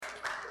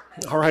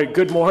All right,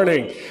 good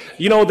morning.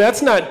 You know,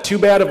 that's not too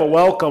bad of a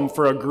welcome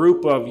for a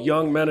group of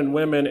young men and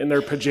women in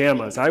their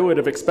pajamas. I would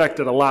have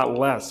expected a lot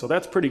less, so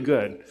that's pretty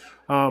good.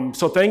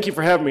 So thank you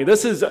for having me.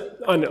 This is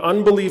an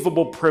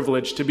unbelievable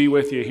privilege to be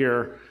with you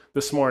here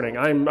this morning.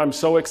 I'm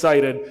so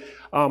excited.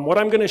 What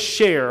I'm going to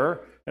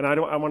share, and I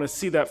want to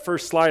see that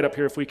first slide up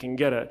here if we can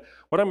get it.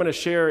 What I'm going to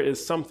share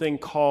is something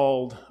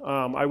called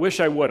I Wish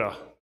I Woulda.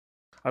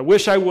 I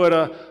wish I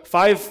woulda.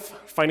 5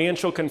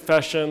 financial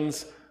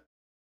confessions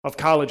of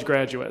college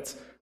graduates.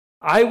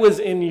 I was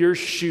in your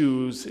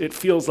shoes, it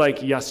feels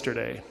like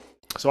yesterday.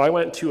 So I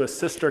went to a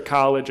sister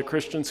college, a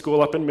Christian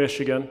school up in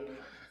Michigan,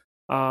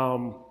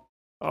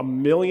 a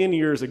million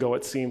years ago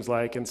it seems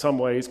like in some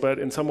ways, but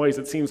in some ways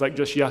it seems like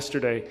just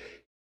yesterday.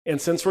 And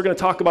since we're going to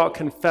talk about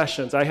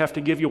confessions, I have to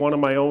give you one of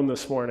my own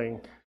this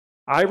morning.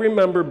 I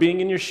remember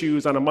being in your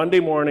shoes on a Monday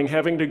morning,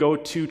 having to go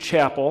to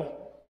chapel,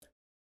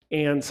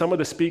 and some of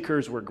the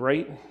speakers were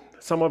great.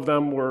 Some of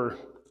them were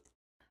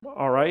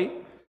all right.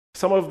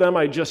 Some of them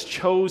I just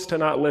chose to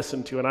not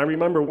listen to. And I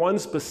remember one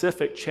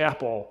specific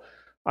chapel,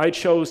 I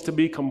chose to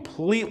be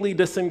completely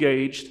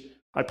disengaged.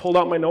 I pulled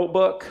out my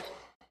notebook,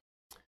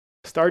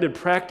 started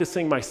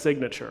practicing my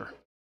signature.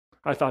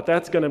 I thought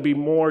that's going to be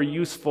more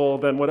useful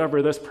than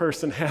whatever this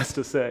person has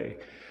to say.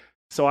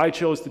 So I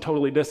chose to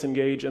totally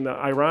disengage. And the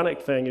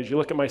ironic thing is, you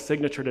look at my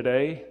signature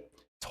today,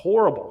 it's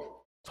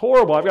horrible. It's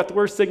horrible. I've got the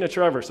worst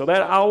signature ever. So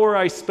that hour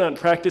I spent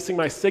practicing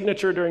my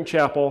signature during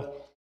chapel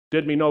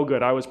did me no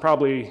good. I was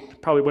probably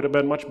would have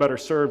been much better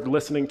served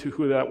listening to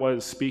who that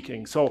was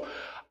speaking. So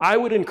I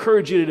would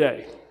encourage you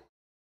today,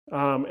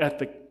 at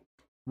the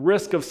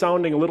risk of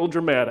sounding a little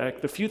dramatic,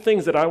 the few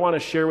things that I want to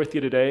share with you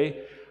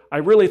today, I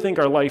really think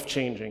are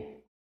life-changing.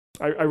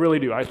 I really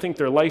do. I think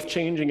they're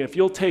life-changing. If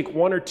you'll take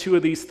one or two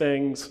of these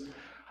things,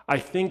 I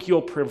think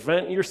you'll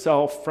prevent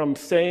yourself from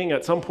saying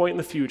at some point in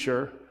the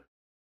future,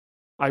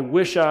 I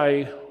wish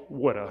I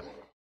woulda.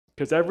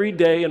 Because every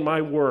day in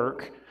my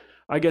work,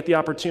 I get the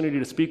opportunity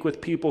to speak with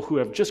people who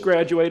have just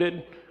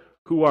graduated,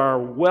 who are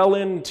well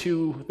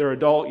into their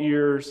adult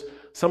years.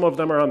 Some of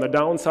them are on the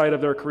downside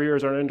of their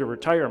careers or into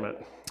retirement.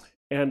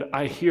 And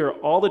I hear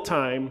all the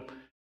time,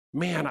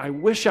 man, I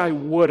wish I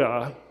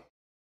woulda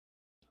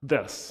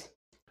this,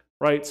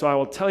 right? So I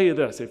will tell you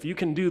this, if you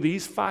can do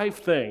these 5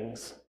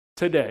 things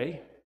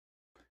today,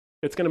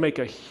 it's going to make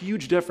a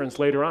huge difference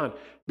later on,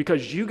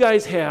 because you've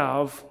got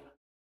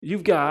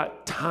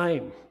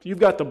time. You've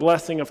got the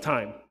blessing of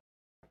time.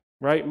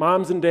 Right?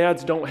 Moms and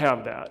dads don't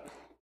have that.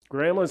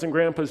 Grandmas and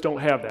grandpas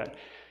don't have that.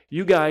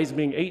 You guys,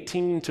 being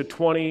 18 to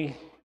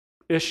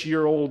 20-ish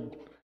year old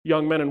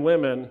young men and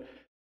women,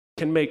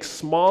 can make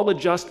small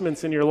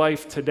adjustments in your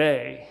life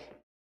today,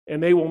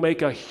 and they will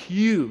make a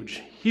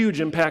huge, huge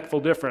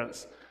impactful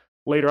difference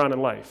later on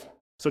in life.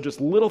 So just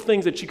little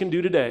things that you can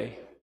do today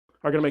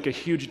are going to make a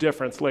huge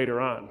difference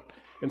later on.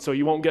 And so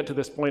you won't get to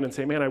this point and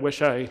say, man, I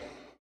wish I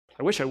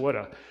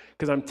woulda.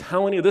 Because I'm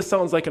telling you, this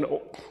sounds like an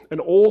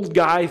old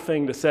guy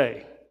thing to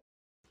say,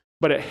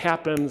 but it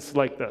happens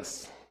like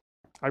this.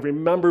 I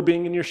remember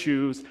being in your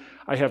shoes.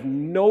 I have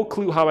no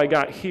clue how I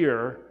got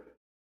here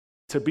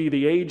to be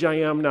the age I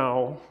am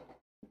now.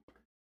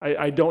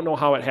 I don't know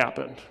how it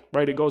happened,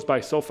 right? It goes by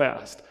so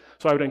fast.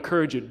 So I would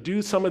encourage you,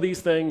 do some of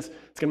these things.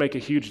 It's going to make a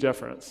huge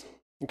difference,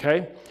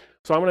 okay?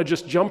 So I'm going to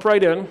just jump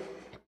right in.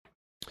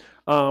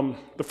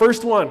 The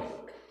first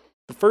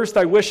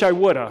I wish I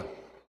woulda.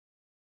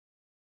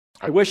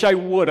 I wish I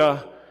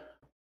woulda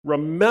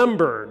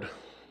remembered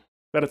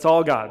that it's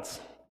all God's,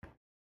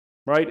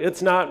 right?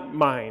 It's not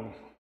mine.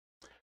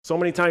 So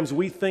many times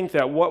we think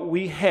that what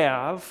we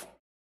have,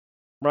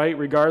 right,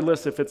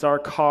 regardless if it's our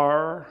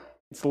car,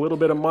 it's the little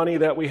bit of money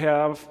that we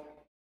have,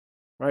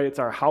 right? It's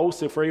our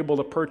house if we're able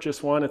to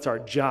purchase one, it's our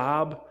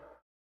job.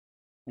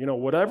 You know,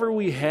 whatever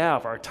we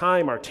have, our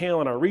time, our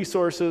talent, our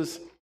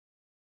resources,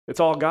 it's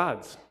all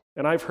God's.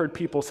 And I've heard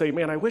people say,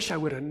 man, I wish I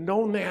would have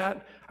known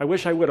that. I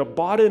wish I would have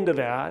bought into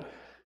that,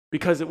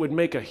 because it would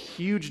make a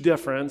huge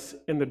difference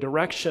in the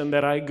direction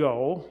that I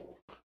go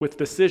with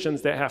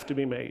decisions that have to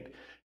be made.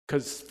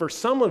 Because for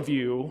some of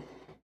you,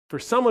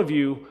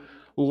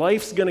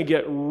 life's going to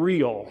get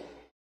real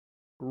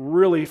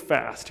really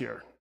fast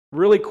here.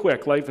 Really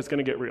quick, life is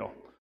going to get real.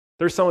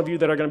 There's some of you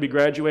that are going to be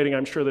graduating,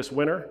 I'm sure, this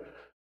winter.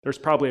 There's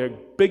probably a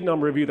big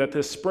number of you that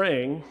this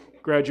spring,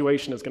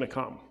 graduation is going to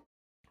come.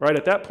 Right?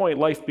 At that point,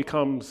 life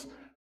becomes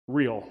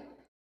real.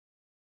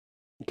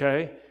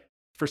 Okay?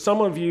 For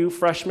some of you,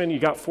 freshmen, you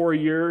got 4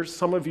 years.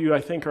 Some of you, I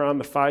think, are on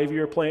the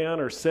 5-year plan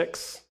or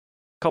 6. A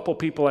couple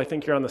people, I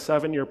think you're on the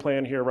 7-year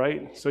plan here,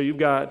 right? So you've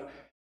got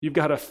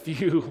a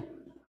few,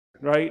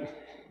 right?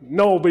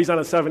 Nobody's on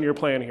a 7-year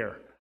plan here.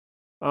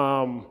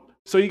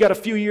 So you got a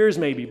few years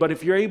maybe. But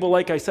if you're able,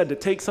 like I said, to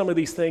take some of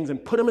these things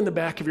and put them in the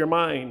back of your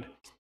mind,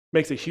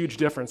 makes a huge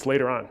difference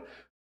later on.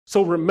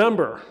 So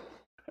remember,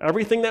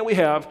 everything that we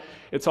have,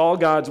 it's all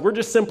God's. We're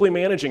just simply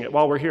managing it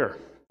while we're here.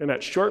 In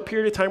that short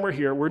period of time we're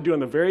here, we're doing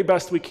the very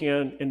best we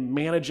can in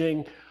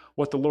managing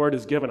what the Lord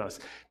has given us.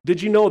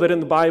 Did you know that in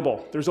the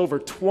Bible, there's over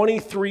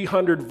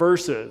 2,300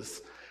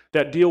 verses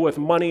that deal with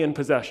money and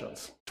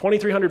possessions.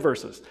 2,300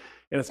 verses.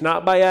 And it's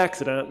not by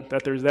accident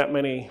that there's that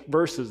many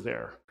verses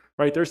there,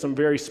 right? There's some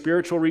very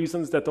spiritual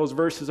reasons that those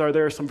verses are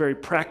there, some very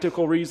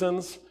practical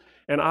reasons.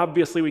 And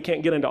obviously we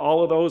can't get into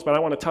all of those, but I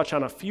want to touch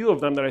on a few of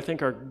them that I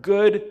think are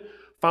good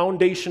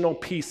foundational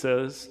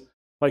pieces.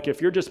 Like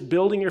if you're just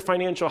building your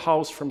financial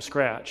house from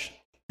scratch,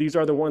 these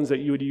are the ones that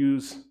you would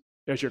use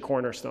as your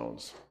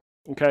cornerstones,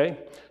 okay?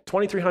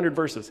 2,300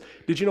 verses.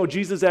 Did you know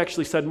Jesus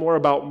actually said more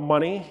about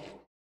money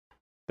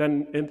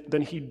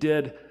than he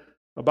did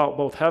about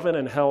both heaven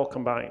and hell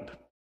combined,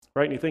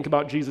 right? And you think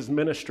about Jesus'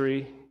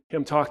 ministry,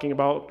 him talking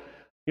about,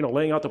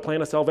 laying out the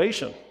plan of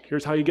salvation.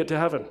 Here's how you get to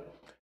heaven.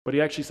 But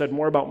he actually said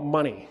more about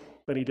money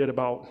than he did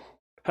about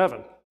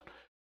heaven.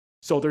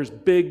 So there's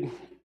big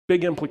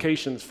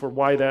implications for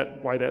why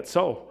that's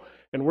so.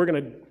 And we're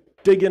going to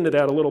dig into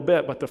that a little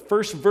bit. But the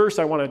first verse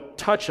I want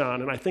to touch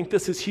on, and I think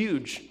this is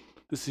huge.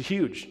 This is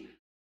huge.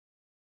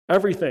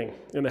 Everything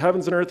in the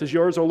heavens and earth is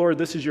yours, O Lord.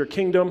 This is your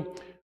kingdom.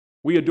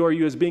 We adore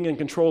you as being in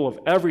control of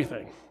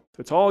everything.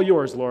 It's all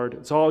yours, Lord.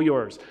 It's all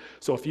yours.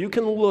 So if you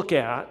can look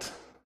at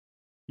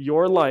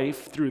your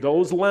life through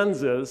those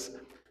lenses,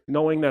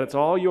 knowing that it's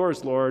all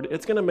yours, Lord,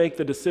 it's going to make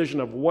the decision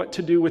of what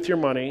to do with your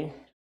money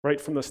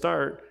right from the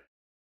start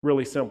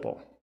really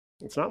simple.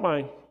 It's not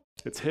mine.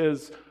 It's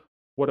his.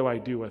 What do I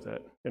do with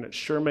it? And it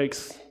sure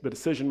makes the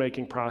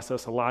decision-making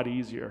process a lot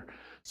easier.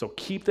 So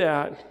keep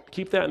that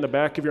in the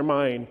back of your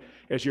mind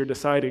as you're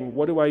deciding,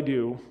 what do I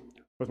do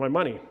with my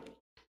money?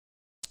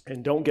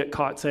 And don't get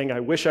caught saying, I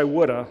wish I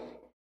woulda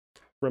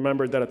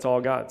remembered that it's all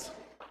God's.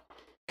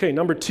 Okay,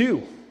 number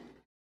 2.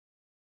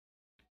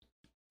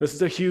 This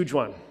is a huge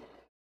one.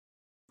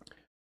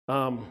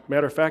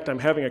 Matter of fact, I'm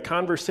having a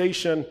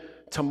conversation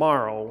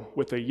tomorrow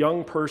with a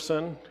young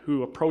person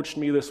who approached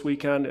me this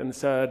weekend and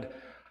said,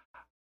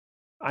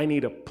 I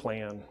need a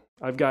plan.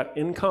 I've got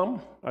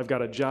income, I've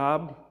got a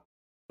job,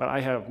 but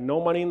I have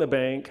no money in the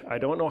bank. I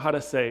don't know how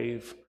to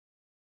save.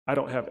 I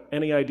don't have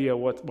any idea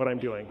what I'm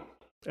doing.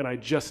 And I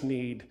just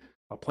need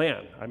a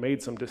plan. I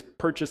made some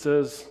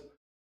purchases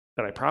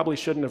that I probably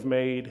shouldn't have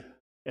made,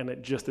 and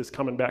it just is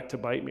coming back to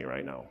bite me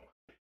right now.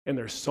 And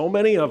there's so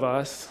many of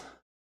us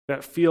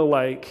that feel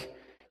like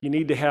you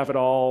need to have it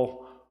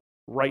all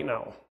right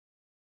now,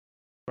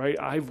 right?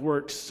 I've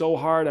worked so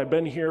hard. I've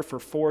been here for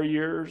 4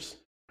 years,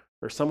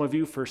 or some of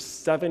you for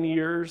 7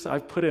 years.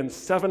 I've put in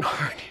 7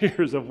 hard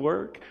years of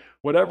work.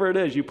 Whatever it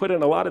is, you put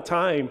in a lot of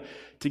time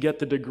to get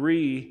the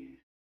degree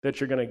that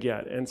you're going to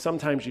get. And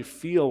sometimes you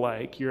feel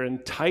like you're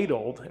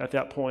entitled at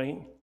that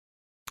point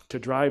to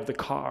drive the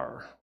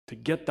car, to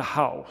get the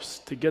house,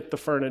 to get the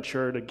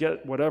furniture, to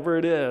get whatever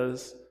it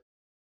is,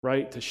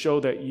 right, to show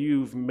that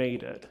you've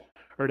made it,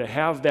 or to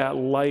have that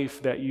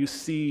life that you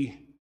see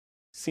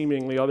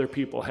seemingly other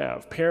people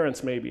have,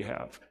 parents maybe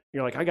have.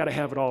 You're like, I got to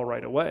have it all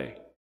right away,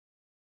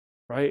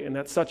 right? And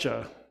that's such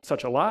a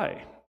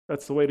lie.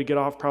 That's the way to get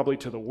off probably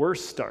to the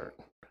worst start.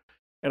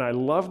 And I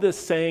love this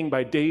saying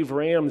by Dave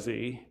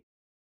Ramsey.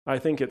 I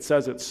think it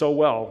says it so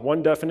well.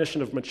 One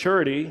definition of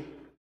maturity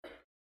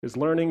is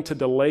learning to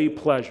delay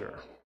pleasure.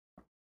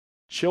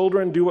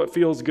 Children do what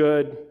feels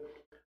good.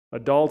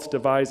 Adults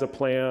devise a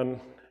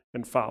plan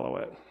and follow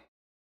it.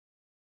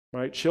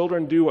 Right?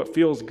 Children do what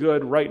feels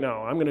good right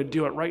now. I'm going to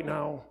do it right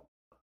now.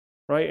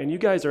 Right? And you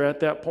guys are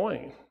at that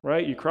point,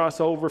 right? You cross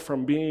over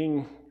from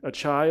being a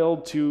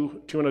child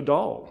to an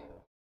adult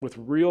with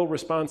real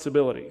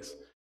responsibilities.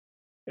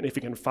 And if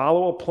you can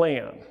follow a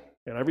plan,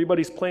 and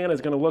everybody's plan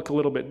is going to look a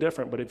little bit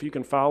different, but if you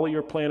can follow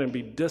your plan and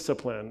be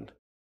disciplined,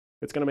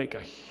 it's going to make a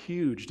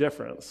huge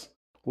difference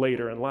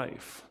later in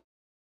life.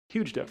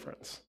 Huge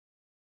difference.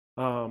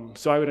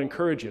 So I would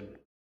encourage you,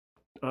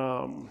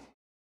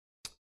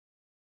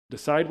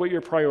 decide what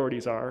your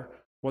priorities are,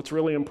 what's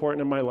really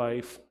important in my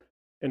life,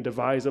 and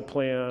devise a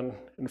plan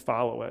and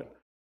follow it.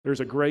 There's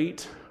a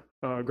great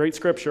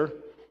scripture,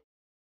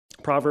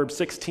 Proverbs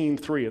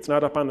 16:3. It's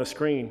not up on the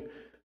screen,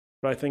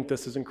 but I think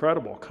this is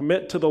incredible.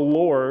 Commit to the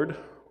Lord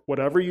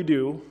whatever you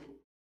do,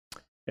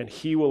 and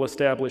he will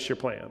establish your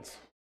plans.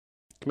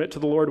 Commit to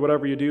the Lord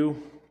whatever you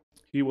do,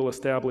 he will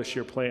establish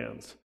your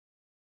plans.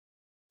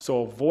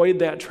 So avoid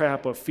that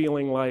trap of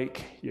feeling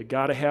like you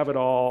got to have it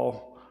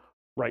all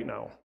right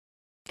now.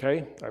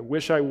 Okay? I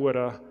wish I would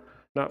have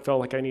not felt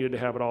like I needed to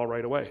have it all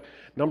right away.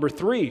 Number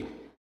 3,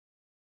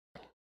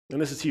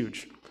 and this is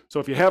huge. So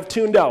if you have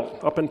tuned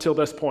out up until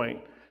this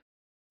point,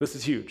 this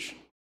is huge.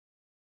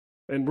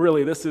 And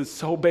really, this is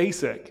so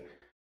basic,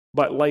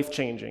 but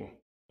life-changing.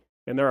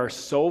 And there are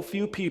so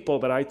few people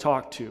that I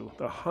talk to,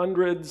 the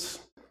hundreds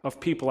of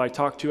people I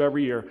talk to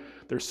every year,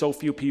 there's so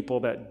few people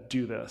that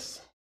do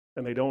this.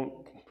 And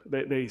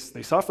they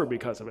suffer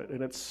because of it.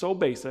 And it's so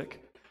basic.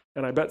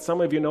 And I bet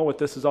some of you know what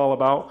this is all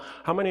about.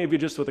 How many of you,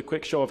 just with a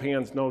quick show of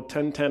hands, know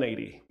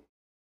 10-10-80?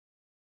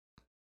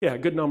 Yeah, a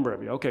good number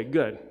of you. Okay,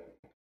 good.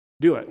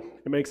 Do it.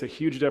 It makes a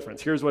huge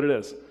difference. Here's what it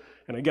is.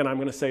 And again, I'm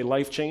going to say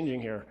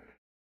life-changing here.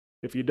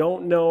 If you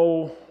don't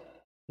know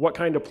what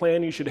kind of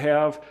plan you should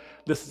have,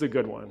 this is a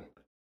good one.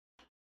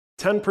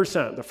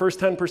 10%, the first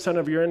 10%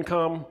 of your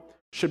income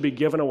should be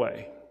given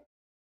away.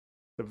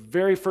 The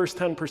very first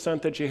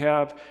 10% that you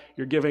have,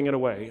 you're giving it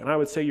away. And I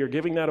would say you're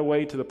giving that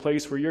away to the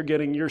place where you're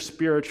getting your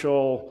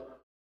spiritual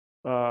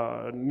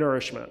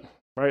nourishment,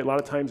 right? A lot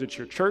of times it's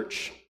your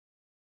church,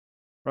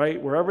 right?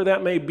 Wherever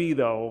that may be,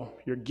 though,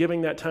 you're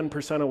giving that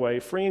 10% away,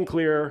 free and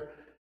clear.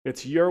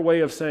 It's your way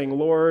of saying,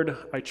 Lord,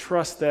 I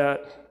trust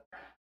that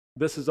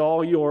this is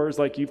all yours,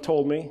 like you've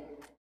told me,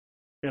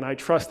 and I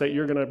trust that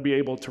you're going to be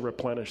able to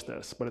replenish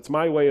this. But it's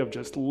my way of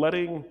just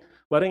letting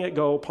it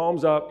go,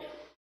 palms up,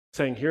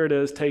 saying, here it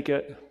is, take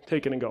it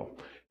and go.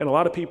 And a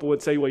lot of people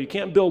would say, well, you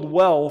can't build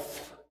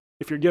wealth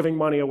if you're giving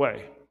money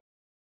away,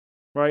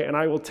 right? And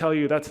I will tell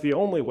you that's the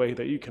only way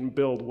that you can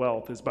build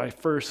wealth is by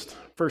first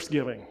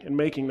giving and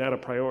making that a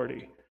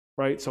priority,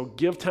 right? So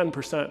give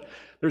 10%.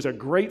 There's a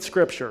great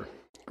scripture.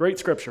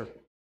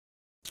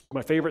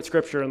 My favorite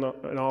scripture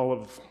in all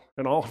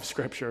of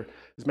Scripture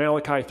is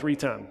Malachi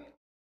 3:10,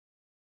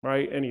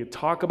 right? And you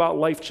talk about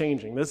life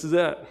changing. This is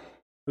it.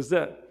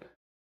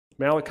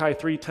 Malachi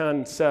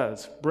 3:10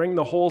 says, bring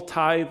the whole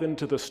tithe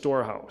into the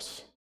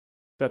storehouse,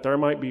 that there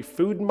might be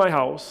food in my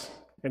house.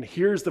 And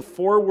here's the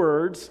 4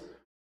 words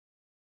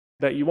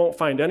that you won't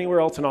find anywhere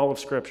else in all of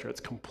Scripture.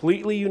 It's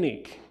completely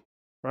unique,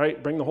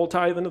 right? Bring the whole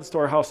tithe into the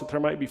storehouse, that there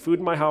might be food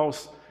in my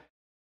house.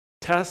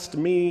 Test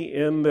me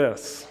in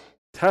this.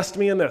 Test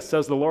me in this,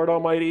 says the Lord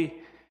Almighty.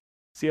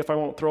 See if I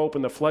won't throw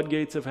open the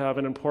floodgates of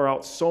heaven and pour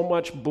out so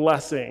much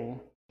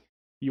blessing,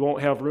 you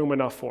won't have room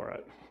enough for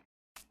it.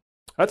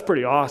 That's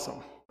pretty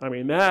awesome. I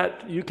mean,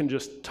 that you can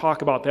just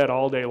talk about that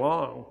all day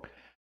long.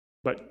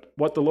 But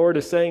what the Lord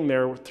is saying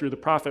there through the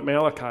prophet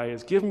Malachi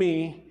is, give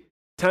me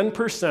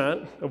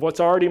 10% of what's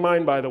already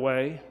mine, by the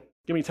way.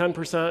 Give me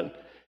 10%.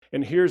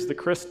 And here's the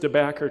Chris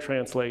DeBacker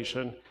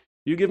translation.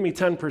 You give me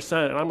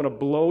 10%, and I'm going to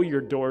blow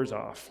your doors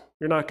off.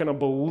 You're not going to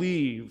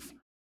believe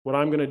what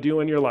I'm going to do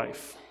in your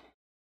life.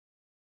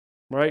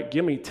 Right?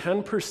 Give me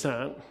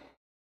 10%,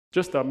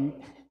 just a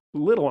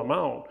little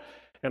amount,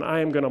 and I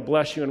am going to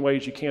bless you in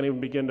ways you can't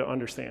even begin to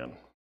understand.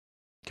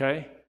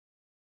 Okay?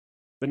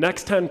 The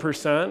next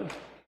 10%,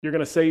 you're going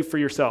to save for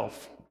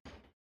yourself.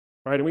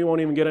 Right? And we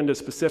won't even get into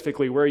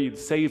specifically where you'd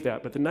save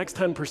that, but the next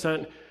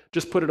 10%,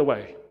 just put it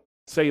away.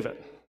 Save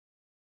it.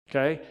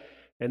 Okay?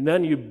 And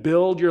then you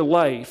build your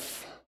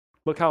life.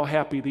 Look how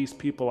happy these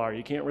people are.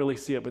 You can't really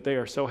see it, but they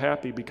are so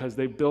happy because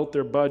they built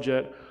their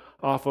budget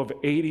off of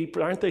 80.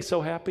 Aren't they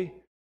so happy?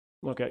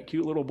 Look at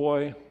cute little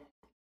boy.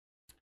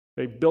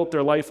 They built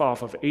their life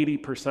off of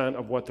 80%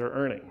 of what they're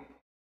earning.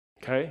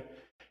 Okay?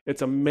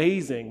 It's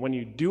amazing when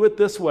you do it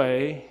this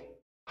way,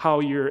 how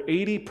your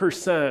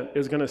 80%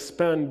 is going to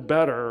spend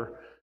better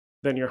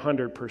than your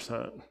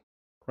 100%.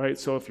 Right?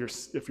 So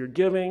if you're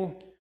giving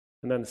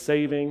and then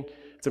saving,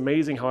 it's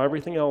amazing how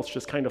everything else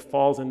just kind of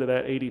falls into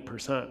that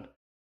 80%.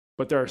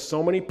 But there are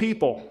so many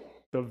people,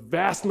 the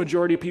vast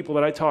majority of people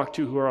that I talk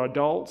to who are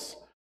adults,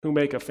 who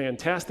make a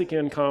fantastic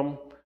income,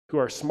 who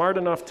are smart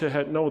enough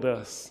to know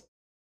this,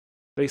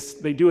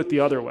 they do it the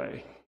other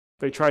way.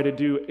 They try to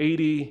do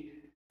 80,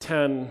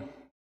 10,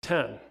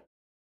 10,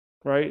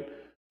 right?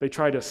 They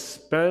try to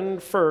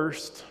spend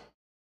first,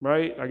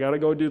 right? I got to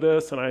go do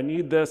this, and I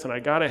need this, and I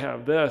got to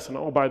have this, and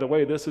oh, by the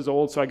way, this is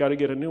old, so I got to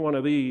get a new one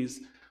of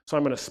these, so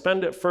I'm going to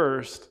spend it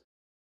first,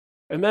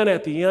 and then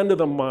at the end of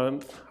the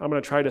month, I'm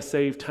going to try to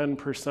save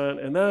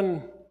 10%, and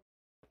then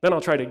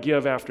I'll try to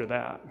give after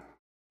that.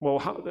 Well,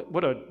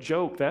 what a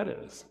joke that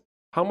is.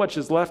 How much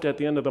is left at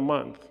the end of the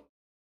month?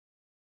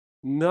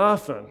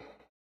 Nothing,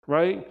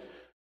 right?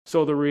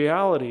 So the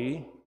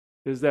reality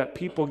is that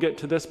people get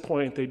to this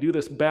point, they do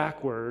this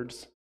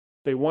backwards,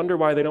 they wonder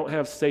why they don't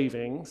have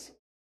savings,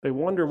 they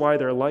wonder why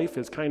their life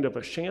is kind of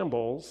a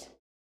shambles,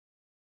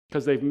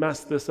 because they've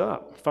messed this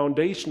up.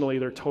 Foundationally,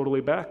 they're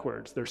totally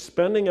backwards. They're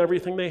spending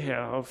everything they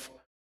have,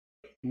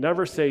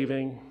 never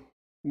saving,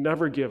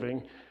 never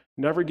giving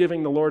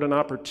the Lord an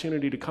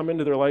opportunity to come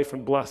into their life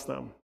and bless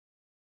them,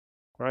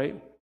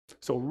 right?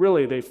 So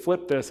really, they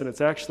flip this, and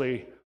it's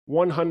actually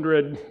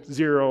 100,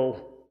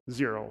 0,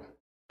 0.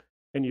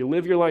 And you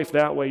live your life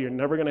that way, you're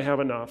never going to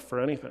have enough for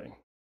anything,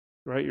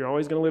 right? You're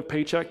always going to live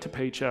paycheck to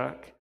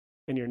paycheck,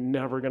 and you're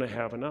never going to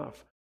have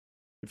enough.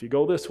 If you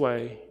go this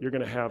way, you're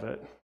going to have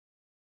it.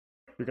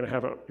 You're going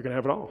to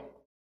have it all,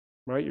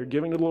 right? You're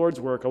giving to the Lord's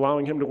work,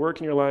 allowing Him to work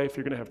in your life.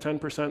 You're going to have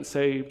 10%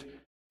 saved,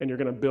 and you're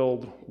going to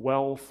build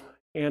wealth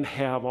and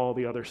have all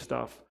the other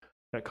stuff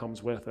that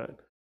comes with it.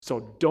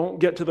 So don't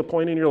get to the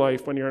point in your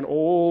life when you're an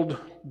old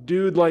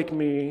dude like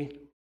me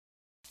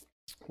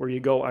where you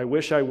go, I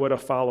wish I would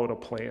have followed a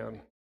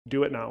plan.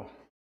 Do it now.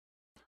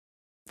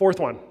 Fourth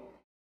one.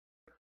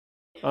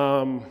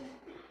 I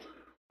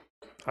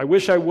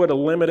wish I would have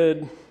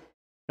limited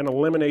and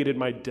eliminated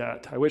my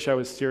debt. I wish I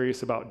was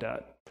serious about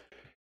debt.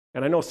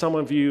 And I know some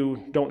of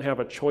you don't have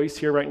a choice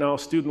here right now.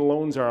 Student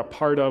loans are a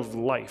part of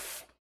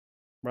life,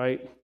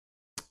 right?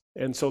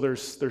 And so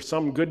there's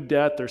some good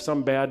debt, there's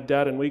some bad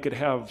debt, and we could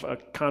have a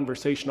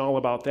conversation all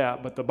about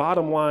that. But the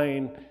bottom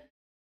line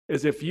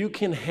is if you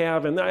can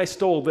have, and I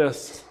stole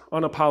this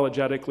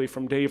unapologetically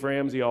from Dave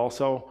Ramsey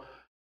also,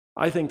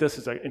 I think this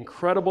is an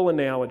incredible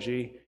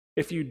analogy.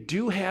 If you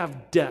do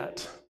have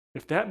debt,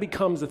 if that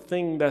becomes a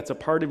thing that's a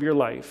part of your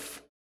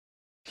life,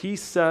 he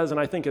says, and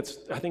I think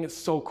it's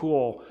so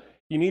cool,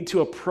 you need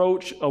to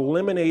approach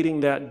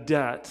eliminating that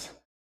debt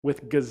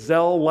with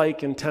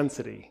gazelle-like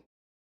intensity,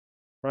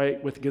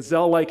 right? With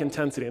gazelle-like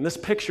intensity. And this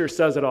picture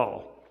says it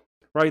all,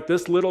 right?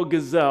 This little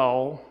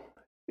gazelle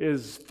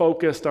is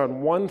focused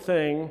on one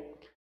thing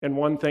and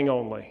one thing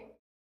only,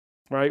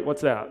 right?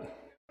 What's that?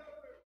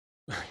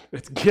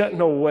 It's getting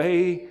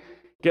away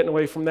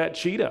from that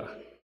cheetah,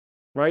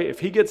 right? If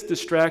he gets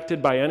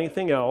distracted by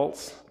anything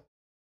else,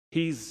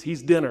 he's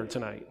dinner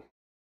tonight.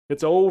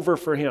 It's over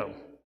for him,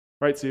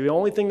 right? So the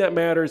only thing that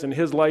matters in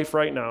his life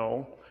right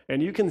now,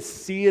 and you can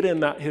see it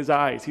in his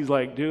eyes. He's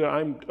like, dude,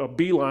 I'm a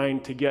beeline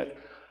to get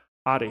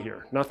out of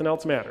here. Nothing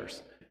else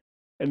matters.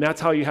 And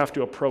that's how you have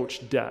to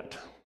approach debt.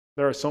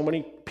 There are so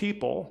many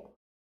people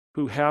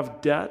who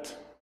have debt,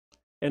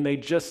 and they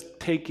just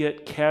take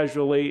it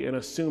casually and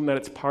assume that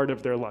it's part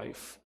of their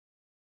life.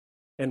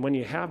 And when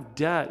you have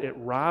debt, it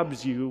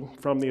robs you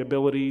from the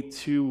ability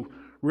to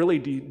really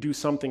do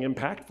something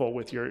impactful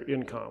with your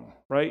income,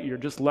 right? You're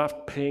just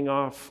left paying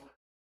off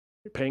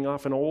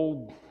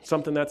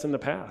something that's in the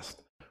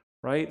past,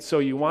 right? So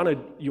you want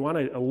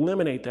to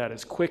eliminate that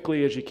as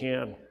quickly as you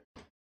can.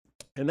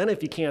 And then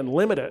if you can,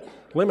 limit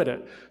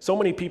it. So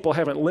many people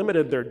haven't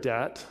limited their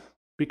debt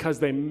because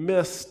they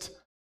missed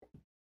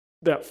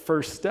that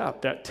first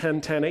step, that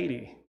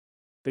 10-10-80.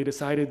 They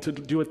decided to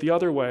do it the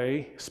other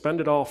way,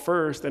 spend it all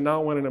first, and now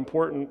when an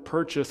important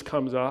purchase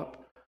comes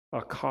up,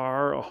 a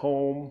car, a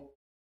home,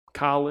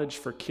 college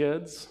for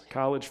kids,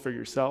 college for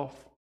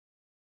yourself,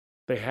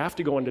 they have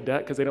to go into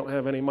debt because they don't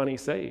have any money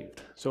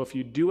saved. So if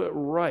you do it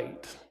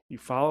right, you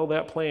follow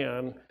that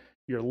plan,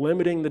 you're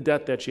limiting the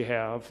debt that you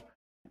have,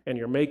 and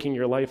you're making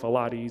your life a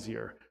lot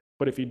easier.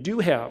 But if you do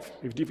have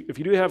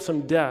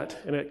some debt,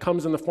 and it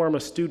comes in the form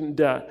of student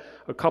debt,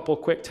 a couple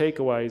quick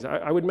takeaways.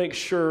 I would make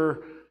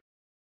sure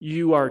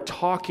you are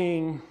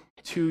talking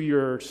to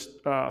your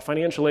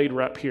financial aid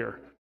rep here.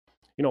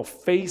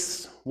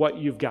 Face what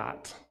you've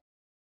got.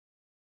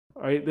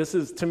 All right, this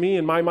is, to me,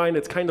 in my mind,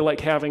 it's kind of like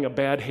having a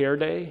bad hair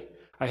day.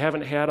 I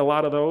haven't had a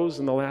lot of those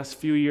in the last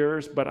few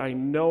years, but I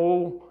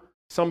know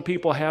some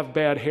people have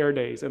bad hair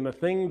days. And the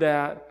thing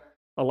that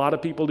a lot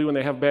of people do when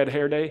they have bad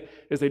hair day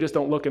is they just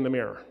don't look in the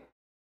mirror,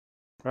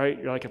 right?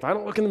 You're like, if I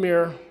don't look in the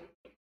mirror,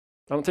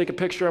 I don't take a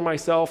picture of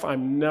myself,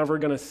 I'm never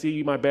going to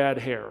see my bad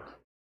hair.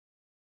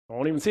 I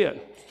won't even see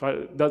it,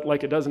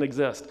 like it doesn't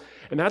exist.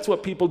 And that's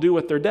what people do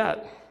with their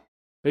debt.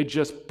 They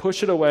just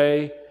push it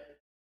away,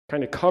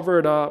 kind of cover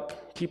it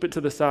up, keep it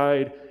to the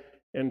side,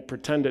 and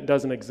pretend it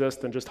doesn't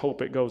exist and just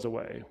hope it goes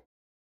away,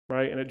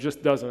 right? And it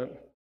just doesn't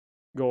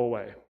go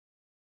away,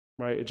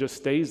 right? It just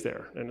stays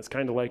there. And it's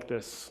kind of like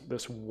this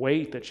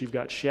weight that you've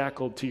got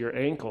shackled to your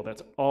ankle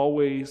that's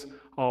always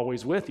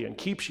with you and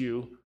keeps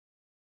you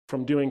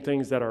from doing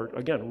things that are,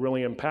 again,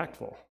 really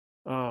impactful.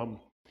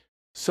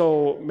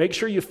 So make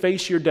sure you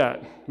face your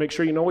debt. Make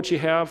sure you know what you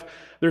have.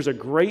 There's a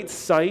great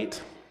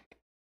site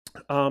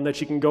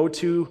that you can go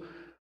to.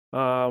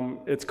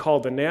 It's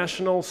called the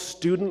National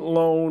Student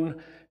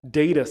Loan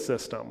Data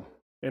System.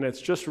 And it's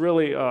just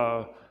really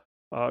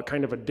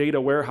kind of a data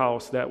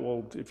warehouse that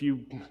will, if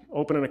you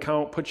open an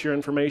account, put your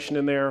information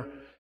in there,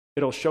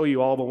 it'll show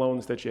you all the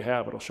loans that you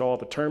have. It'll show all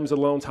the terms of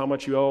loans, how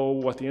much you owe,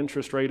 what the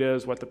interest rate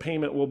is, what the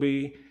payment will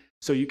be,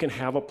 so you can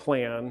have a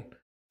plan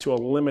to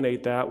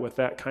eliminate that with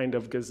that kind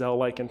of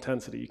gazelle-like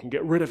intensity. You can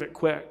get rid of it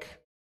quick,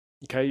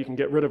 okay? You can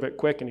get rid of it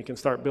quick and you can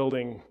start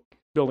building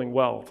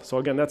wealth. So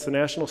again, that's the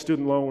National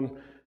Student Loan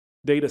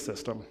Data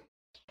System.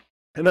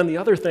 And then the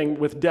other thing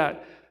with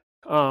debt,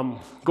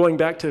 going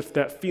back to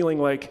that feeling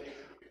like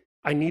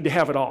I need to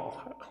have it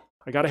all.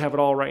 I got to have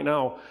it all right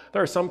now.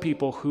 There are some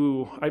people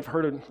who, I've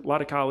heard a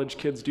lot of college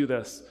kids do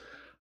this.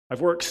 I've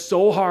worked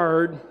so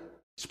hard,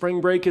 spring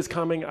break is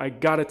coming, I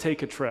got to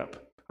take a trip.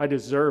 I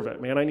deserve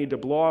it, man. I need to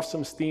blow off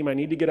some steam. I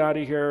need to get out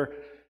of here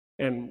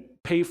and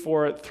pay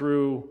for it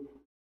through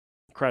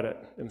credit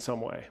in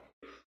some way,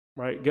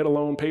 right? Get a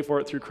loan, pay for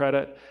it through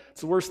credit.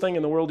 It's the worst thing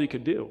in the world you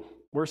could do.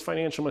 Worst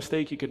financial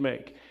mistake you could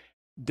make.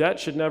 Debt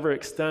should never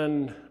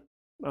extend,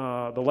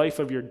 the life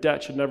of your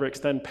debt should never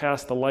extend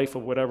past the life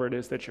of whatever it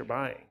is that you're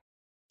buying.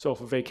 So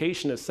if a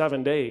vacation is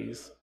 7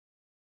 days,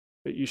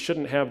 you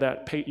shouldn't have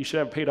that paid, you should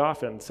have paid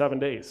off in 7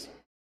 days,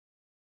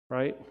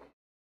 right?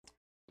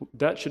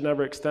 Debt should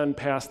never extend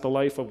past the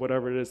life of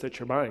whatever it is that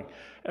you're buying.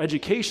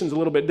 Education's a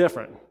little bit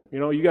different.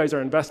 You guys are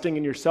investing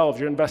in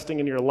yourselves, you're investing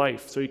in your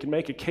life. So you can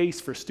make a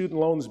case for student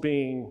loans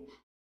being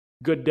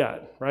good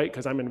debt, right?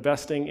 Because I'm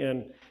investing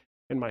in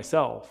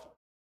myself.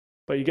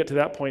 But you get to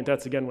that point,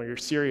 that's again when you're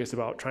serious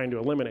about trying to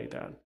eliminate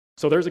that.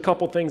 So there's a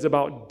couple things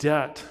about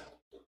debt.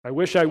 I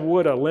wish I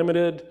would have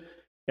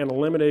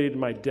eliminated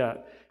my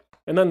debt.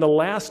 And then the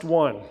last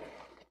one,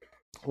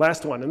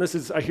 and this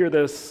is, I hear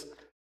this,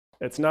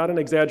 it's not an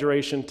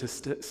exaggeration to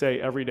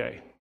say every day.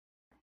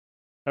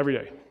 Every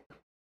day.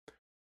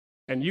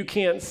 And you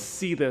can't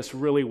see this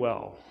really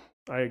well.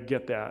 I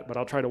get that, but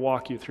I'll try to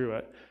walk you through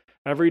it.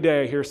 Every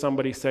day I hear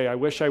somebody say, I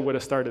wish I would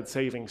have started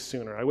saving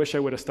sooner. I wish I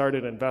would have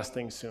started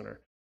investing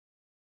sooner.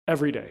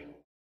 Every day.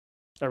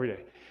 Every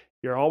day.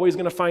 You're always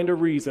going to find a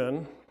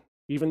reason,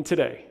 even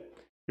today,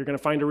 you're going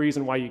to find a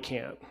reason why you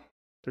can't.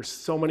 There's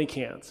so many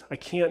can'ts. I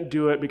can't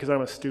do it because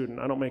I'm a student.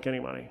 I don't make any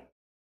money,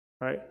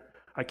 right?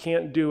 I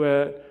can't do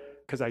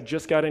it because I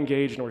just got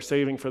engaged and we're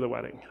saving for the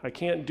wedding. I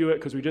can't do it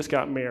because we just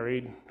got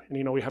married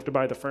and, we have to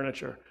buy the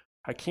furniture.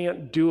 I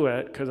can't do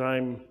it because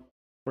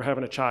we're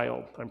having a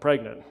child. I'm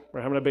pregnant.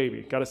 We're having a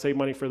baby. Got to save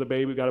money for the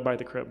baby. Got to buy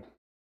the crib.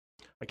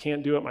 I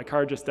can't do it. My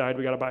car just died.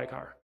 We got to buy a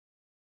car.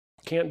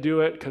 Can't do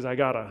it because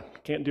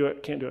can't do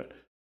it.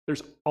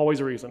 There's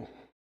always a reason,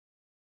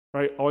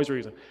 right? Always a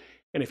reason.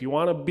 And if you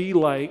want to be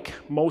like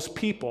most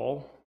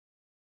people,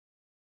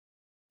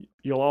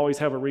 you'll always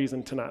have a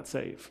reason to not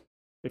save.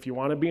 If you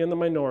want to be in the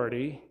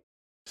minority,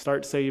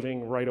 start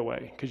saving right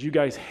away because you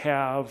guys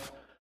have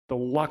the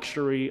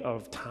luxury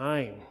of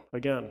time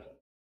again.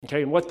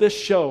 Okay, and what this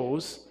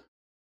shows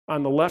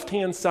on the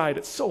left-hand side,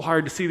 it's so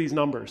hard to see these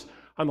numbers.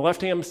 On the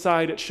left-hand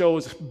side, it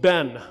shows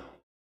Ben.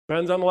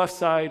 Ben's on the left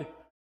side.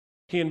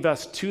 He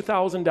invests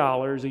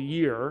 $2,000 a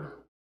year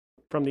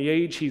from the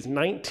age he's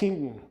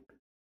 19.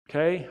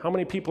 Okay, how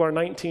many people are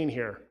 19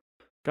 here?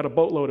 Got a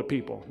boatload of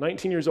people,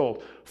 19 years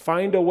old.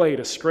 Find a way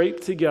to scrape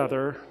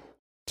together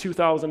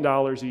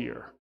 $2,000 a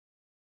year.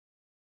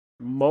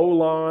 Mow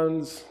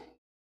lawns,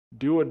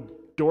 do a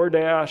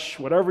DoorDash,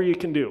 whatever you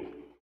can do.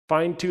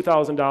 Find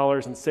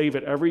 $2,000 and save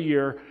it every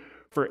year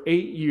for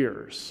 8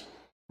 years,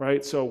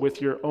 right? So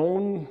with your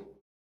own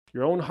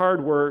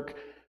hard work,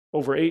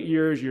 over 8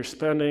 years, you're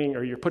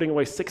putting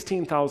away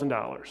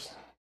 $16,000,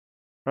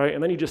 right?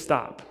 And then you just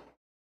stop.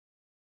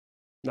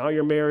 Now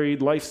you're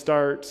married, life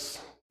starts,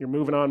 you're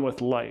moving on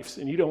with life,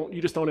 and you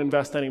just don't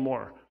invest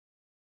anymore,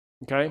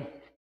 okay?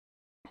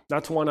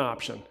 That's one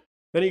option.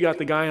 Then you got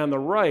the guy on the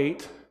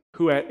right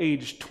who at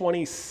age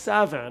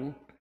 27,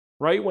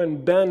 right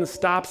when Ben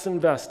stops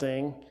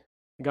investing,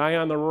 the guy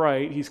on the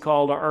right, he's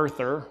called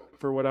Arthur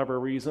for whatever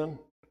reason,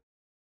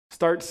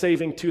 starts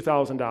saving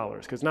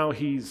 $2,000 because now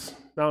he's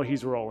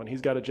rolling.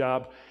 He's got a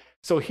job.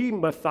 So he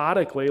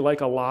methodically,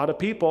 like a lot of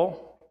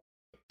people,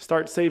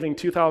 starts saving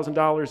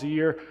 $2,000 a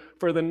year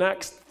for the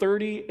next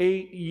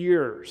 38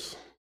 years.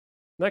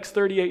 Next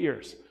 38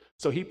 years.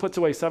 So he puts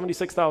away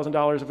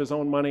 $76,000 of his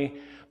own money.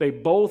 They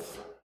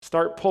both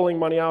start pulling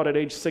money out at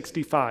age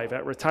 65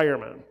 at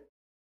retirement,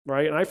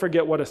 right? And I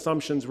forget what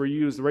assumptions were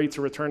used, rates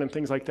of return and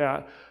things like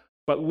that.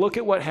 But look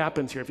at what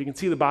happens here. If you can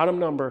see the bottom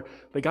number,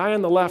 the guy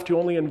on the left who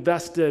only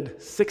invested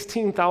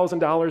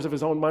 $16,000 of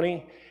his own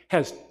money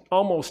has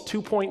almost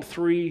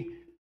 $2.3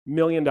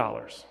 million,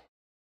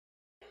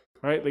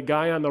 right? The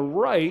guy on the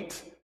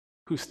right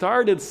who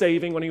started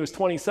saving when he was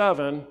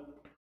 27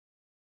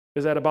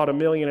 is at about $1.5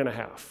 million.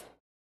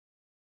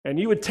 And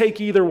you would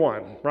take either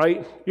one,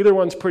 right? Either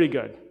one's pretty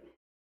good.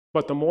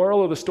 But the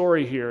moral of the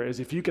story here is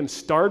if you can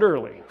start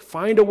early,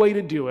 find a way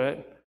to do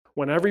it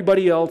when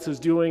everybody else is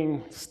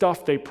doing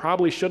stuff they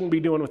probably shouldn't be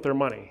doing with their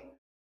money.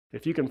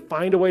 If you can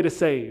find a way to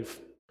save,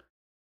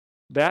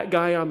 that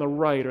guy on the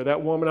right or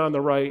that woman on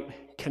the right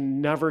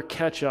can never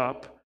catch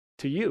up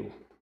to you,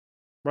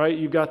 right?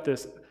 You've got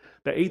the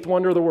eighth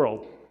wonder of the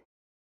world,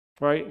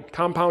 right?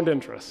 Compound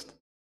interest.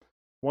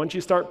 Once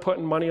you start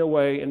putting money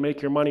away and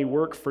make your money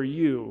work for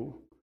you,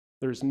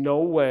 there's no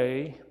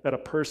way that a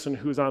person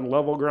who's on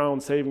level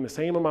ground saving the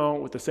same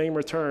amount with the same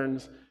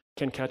returns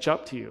can catch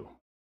up to you,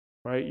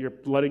 right? You're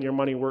letting your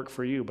money work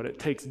for you, but it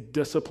takes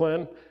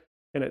discipline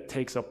and it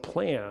takes a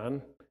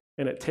plan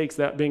and it takes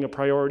that being a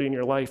priority in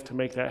your life to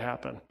make that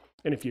happen.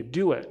 And if you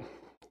do it,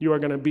 you are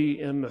going to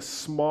be in the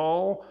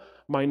small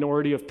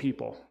minority of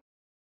people,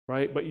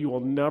 right? But you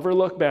will never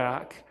look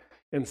back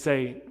and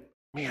say,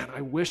 man, I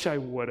wish I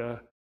would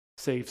have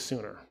saved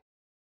sooner.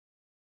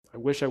 I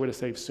wish I would have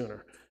saved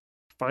sooner.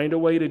 Find a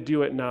way to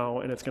do it now,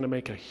 and it's going to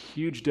make a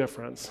huge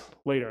difference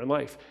later in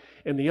life.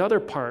 And the other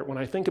part, when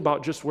I think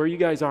about just where you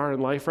guys are in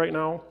life right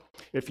now,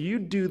 if you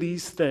do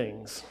these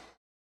things,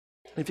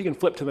 if you can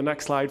flip to the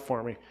next slide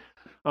for me,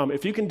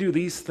 if you can do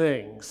these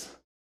things,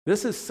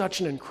 this is such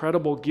an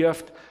incredible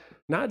gift,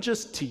 not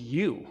just to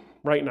you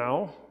right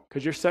now,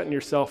 because you're setting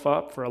yourself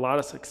up for a lot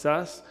of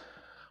success,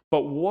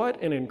 but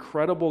what an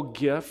incredible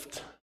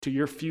gift to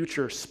your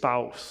future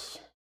spouse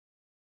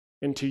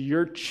and to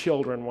your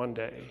children one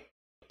day.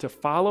 To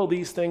follow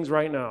these things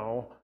right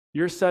now,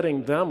 you're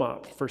setting them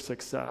up for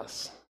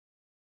success.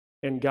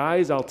 And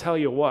guys, I'll tell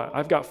you what,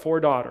 I've got 4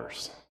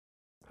 daughters.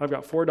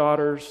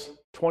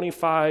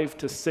 25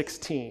 to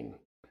 16.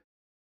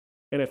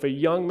 And if a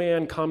young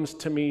man comes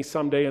to me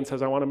someday and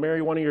says, I want to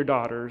marry one of your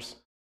daughters,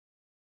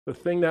 the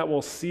thing that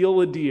will seal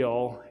the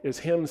deal is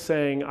him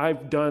saying,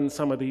 I've done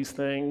some of these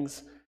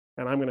things,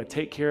 and I'm going to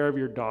take care of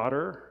your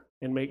daughter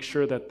and make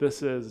sure that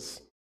this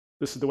is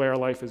the way our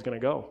life is going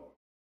to go.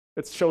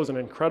 It shows an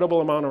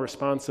incredible amount of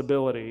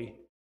responsibility,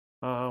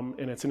 and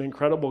it's an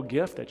incredible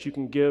gift that you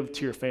can give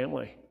to your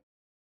family,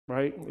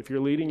 right? If you're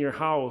leading your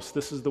house,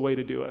 this is the way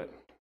to do it,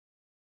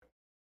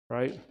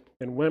 right?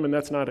 And women,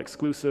 that's not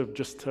exclusive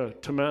just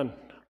to men.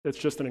 It's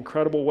just an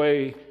incredible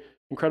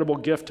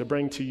gift to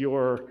bring to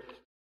your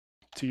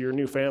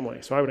new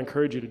family. So I would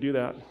encourage you to do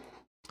that.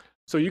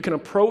 So you can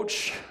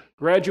approach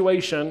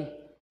graduation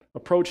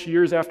approach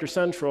years after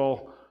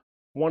Central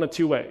one of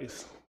two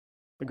ways.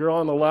 The girl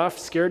on the left,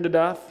 scared to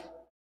death,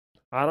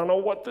 I don't know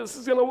what this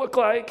is going to look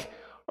like.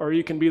 Or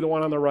you can be the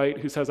one on the right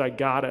who says, I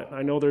got it.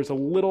 I know there's a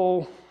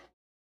little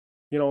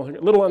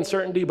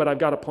uncertainty, but I've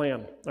got a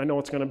plan. I know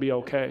it's going to be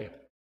okay.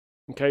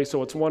 Okay,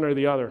 so it's one or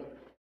the other.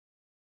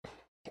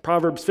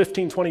 Proverbs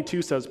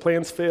 15:22 says,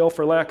 plans fail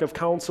for lack of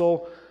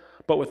counsel,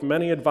 but with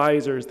many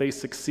advisors, they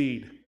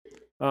succeed.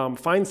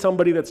 Find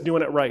somebody that's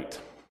doing it right.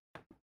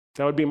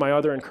 That would be my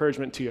other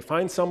encouragement to you.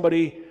 Find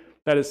somebody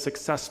that is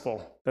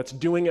successful, that's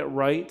doing it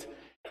right,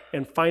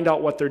 and find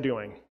out what they're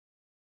doing,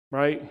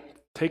 right?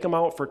 Take them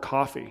out for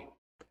coffee.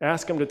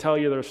 Ask them to tell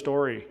you their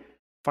story.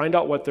 Find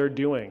out what they're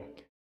doing.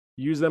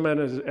 Use them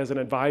as an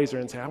advisor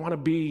and say, I want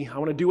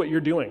to do what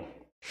you're doing.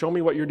 Show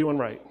me what you're doing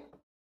right.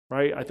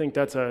 Right? I think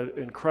that's an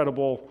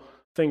incredible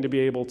thing to be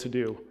able to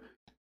do.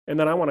 And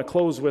then I want to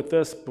close with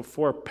this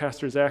before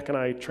Pastor Zach and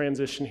I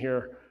transition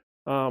here.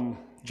 John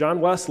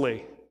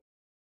Wesley,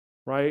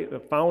 right, the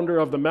founder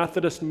of the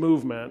Methodist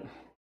movement,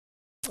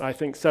 I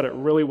think said it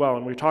really well.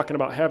 And we're talking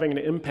about having an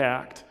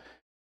impact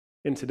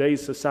in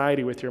today's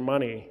society with your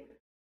money.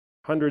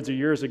 Hundreds of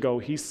years ago,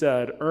 he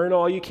said, earn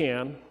all you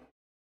can,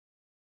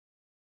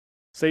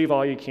 save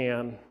all you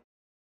can,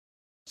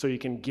 so you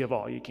can give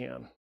all you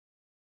can,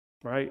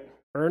 right?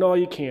 Earn all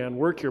you can,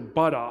 work your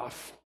butt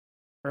off,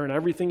 earn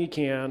everything you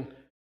can,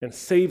 and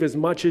save as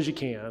much as you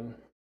can,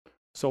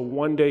 so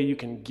one day you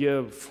can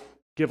give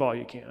all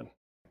you can.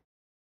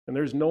 And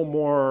there's no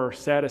more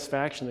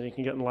satisfaction that you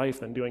can get in life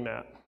than doing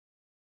that,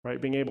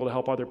 right? Being able to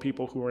help other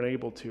people who aren't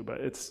able to,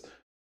 but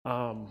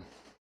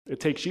it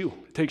takes you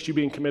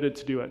being committed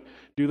to do it.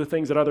 Do the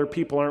things that other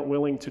people aren't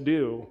willing to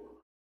do,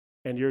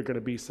 and you're going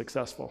to be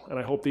successful. And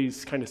I hope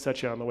these kind of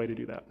set you on the way to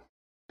do that.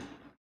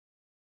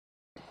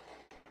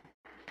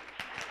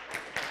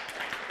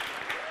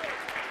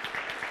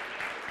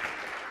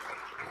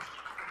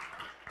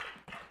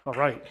 All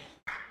right.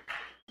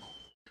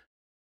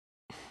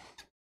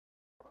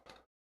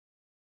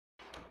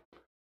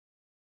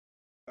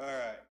 All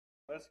right.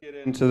 Let's get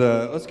into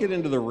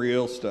the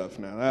real stuff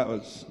now.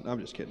 I'm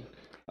just kidding.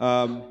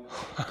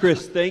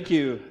 Chris, thank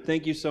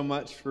you so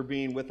much for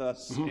being with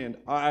us. Mm-hmm. And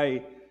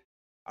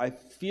I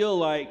feel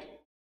like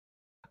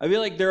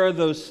there are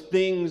those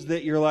things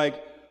that you're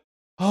like,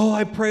 oh,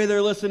 I pray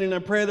they're listening.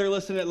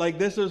 Like,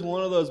 this is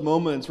one of those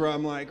moments where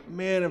I'm like,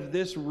 man, if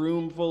this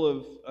room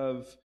full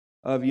of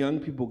young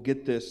people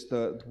get this,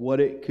 what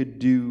it could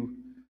do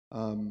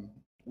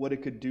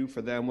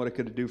for them, what it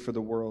could do for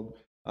the world.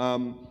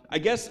 I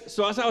guess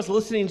so. As I was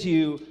listening to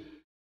you,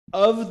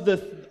 of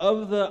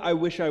the I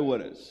wish I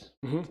would'ves,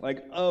 mm-hmm.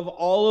 like of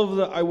all of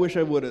the I wish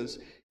I would'ves,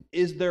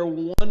 is there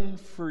one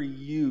for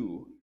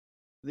you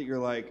that you're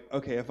like,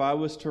 okay, if I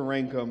was to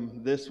rank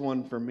them, this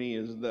one for me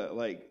is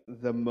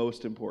the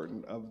most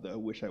important of the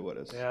wish I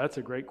would'ves? Yeah, that's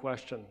a great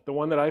question. The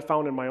one that I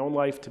found in my own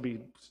life to be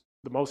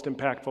the most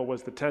impactful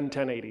was the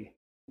 10-10-80.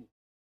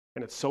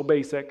 And it's so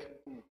basic,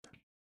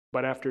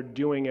 but after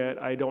doing it,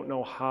 I don't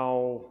know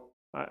how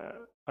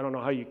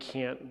you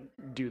can't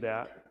do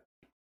that.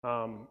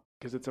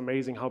 Because it's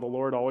amazing how the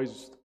Lord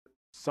always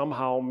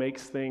somehow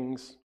makes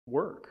things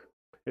work.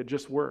 It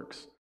just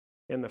works.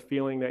 And the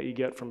feeling that you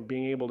get from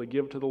being able to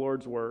give to the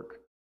Lord's work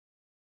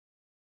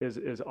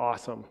is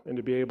awesome. And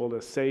to be able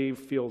to save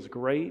feels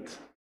great.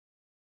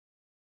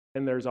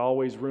 And there's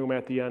always room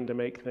at the end to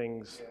make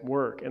things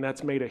work. And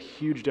that's made a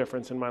huge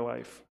difference in my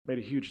life. Made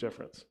a huge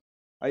difference.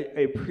 I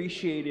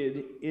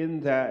appreciated in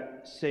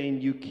that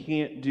saying you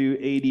can't do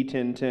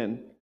 80-10-10.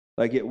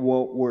 Like, it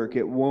won't work.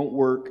 It won't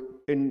work.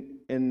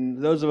 And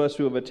those of us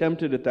who have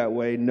attempted it that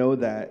way know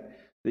that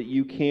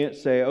you can't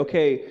say,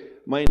 okay,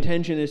 my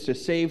intention is to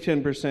save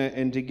 10%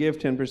 and to give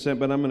 10%,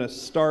 but I'm going to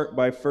start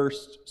by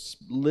first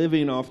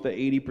living off the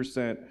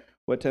 80%.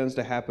 What tends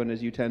to happen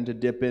is you tend to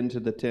dip into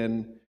the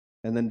 10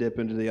 and then dip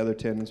into the other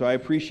 10. And so I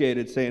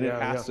appreciated saying it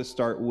has to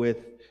start with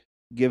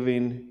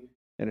giving,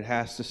 and it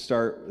has to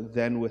start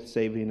then with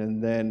saving,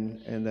 and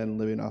then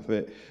living off of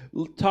it.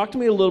 Talk to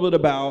me a little bit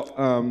about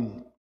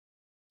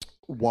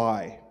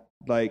why.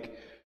 Like,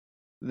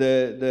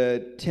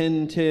 the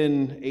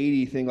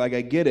 10-10-80 thing, like,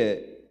 I get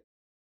it,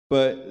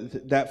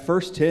 but that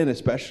first 10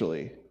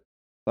 especially,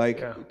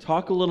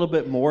 talk a little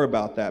bit more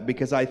about that,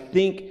 because I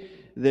think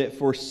that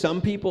for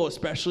some people,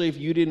 especially if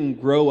you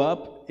didn't grow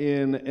up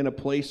in a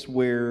place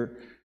where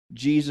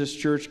Jesus,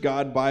 church,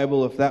 God,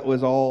 Bible, if that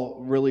was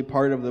all really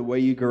part of the way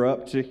you grew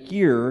up, to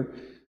hear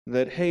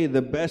that, hey,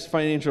 the best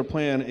financial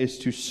plan is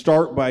to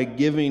start by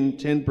giving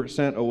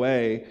 10%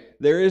 away,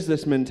 there is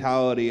this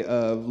mentality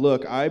of,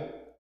 look, I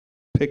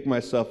picked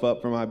myself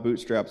up from my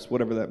bootstraps,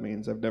 whatever that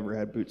means. I've never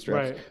had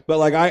bootstraps. Right. But,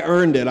 like, I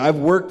earned it. I've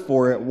worked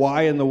for it.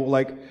 Why give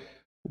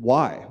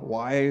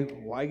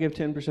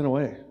 10%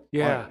 away?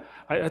 Yeah,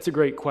 that's a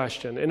great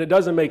question. And it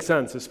doesn't make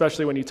sense,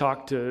 especially when you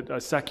talk to a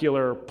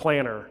secular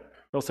planner.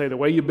 They'll say the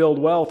way you build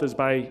wealth is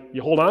by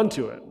you hold on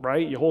to it,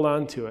 right? You hold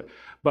on to it.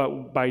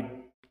 But by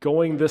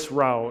going this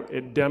route,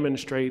 it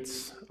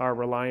demonstrates our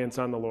reliance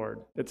on the Lord.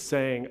 It's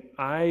saying,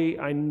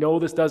 I know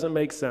this doesn't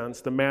make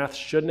sense. The math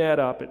shouldn't add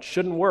up. It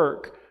shouldn't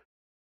work.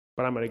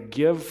 but I'm going to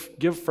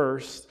give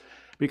first,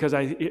 because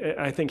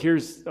I think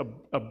here's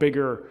a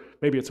bigger,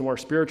 maybe it's a more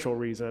spiritual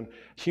reason.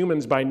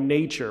 Humans by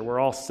nature, we're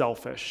all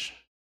selfish.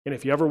 And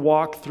if you ever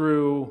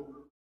you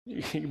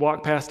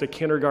walk past a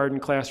kindergarten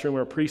classroom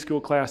or a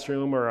preschool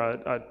classroom or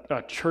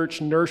a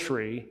church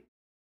nursery,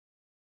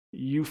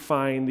 you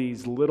find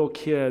these little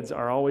kids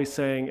are always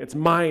saying, it's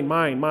mine,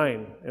 mine,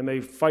 mine. And they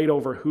fight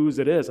over whose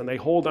it is. And they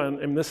hold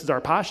on, and this is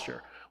our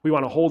posture. We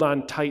want to hold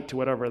on tight to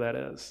whatever that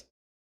is,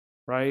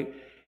 right?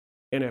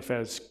 And if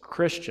as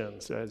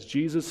Christians, as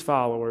Jesus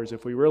followers,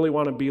 if we really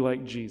want to be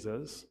like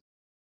Jesus,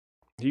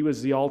 he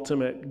was the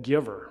ultimate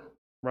giver,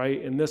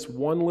 right? And this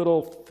one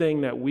little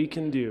thing that we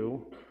can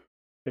do,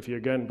 if you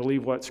again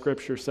believe what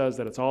Scripture says,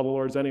 that it's all the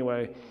Lord's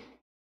anyway,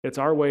 it's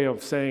our way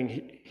of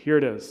saying, here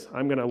it is.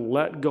 I'm going to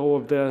let go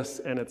of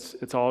this, and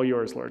it's all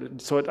yours,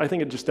 Lord. So I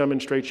think it just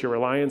demonstrates your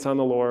reliance on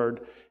the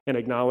Lord and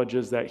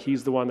acknowledges that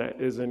he's the one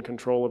that is in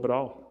control of it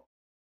all.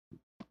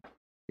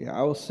 Yeah,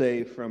 I will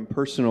say from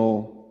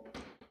personal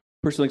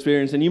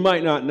experience, and you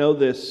might not know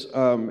this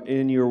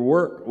in your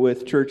work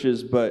with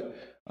churches, but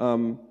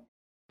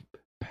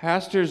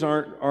pastors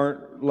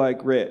aren't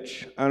like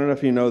rich. I don't know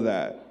if you know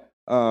that.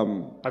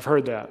 I've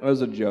heard that. That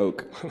was a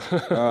joke.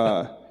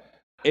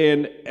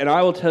 And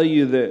I will tell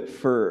you that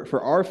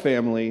for our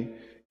family,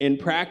 in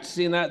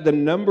practicing that, the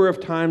number of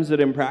times that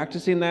in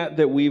practicing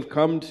that we've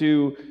come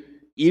to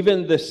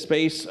even the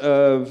space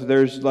of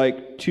there's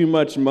like too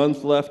much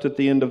month left at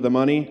the end of the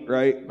money,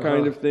 right?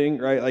 Kind of thing,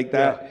 right? Like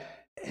that. Yeah.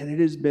 And it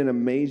has been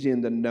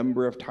amazing the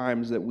number of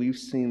times that we've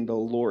seen the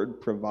Lord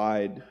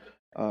provide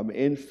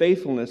in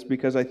faithfulness,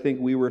 because I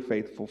think we were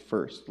faithful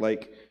first.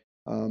 Like,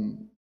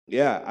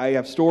 I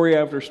have story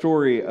after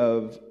story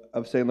of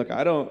saying, look,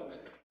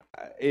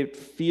 it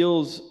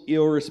feels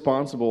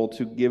irresponsible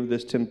to give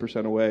this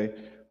 10% away,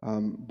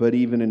 but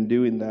even in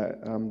doing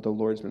that, the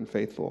Lord's been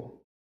faithful.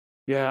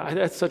 Yeah,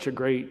 that's a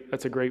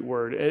great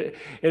word.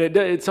 And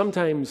it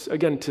sometimes,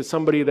 again, to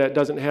somebody that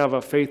doesn't have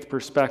a faith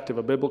perspective,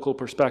 a biblical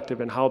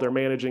perspective in how they're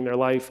managing their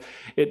life,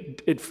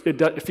 it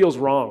feels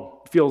wrong.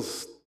 It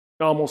feels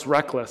almost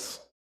reckless,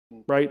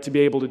 right, to be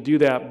able to do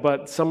that.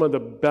 But some of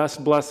the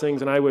best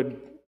blessings, and I would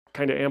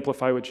kind of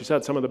amplify what you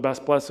said, some of the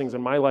best blessings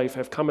in my life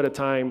have come at a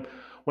time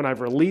when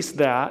I've released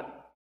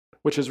that,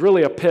 which is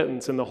really a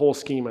pittance in the whole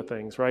scheme of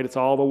things, right? It's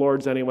all the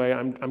Lord's anyway.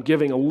 I'm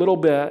giving a little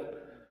bit,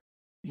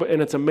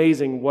 and it's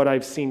amazing what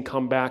I've seen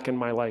come back in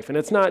my life. And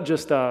it's not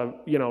just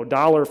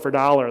dollar for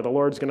dollar. The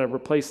Lord's going to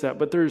replace that.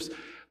 But there's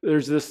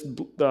this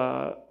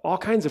all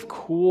kinds of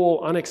cool,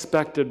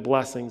 unexpected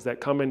blessings that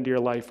come into your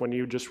life when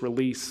you just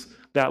release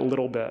that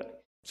little bit.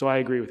 So I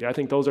agree with you. I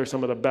think those are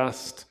some of the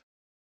best.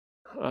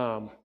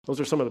 Those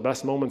are some of the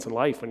best moments in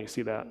life when you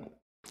see that.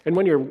 And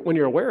when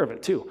you're aware of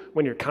it too,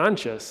 when you're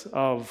conscious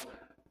of,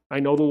 I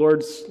know the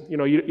Lord's,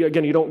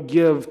 you don't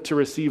give to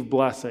receive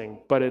blessing,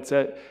 but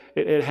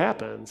it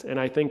happens. And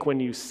I think when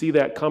you see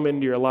that come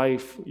into your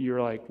life,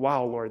 you're like,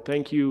 wow, Lord,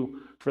 thank you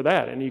for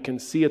that. And you can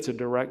see it's a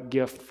direct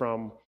gift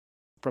from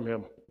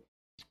him.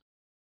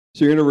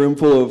 So you're in a room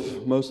full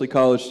of mostly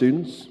college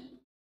students.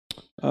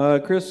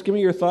 Chris, give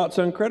me your thoughts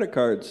on credit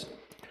cards.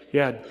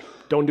 Yeah,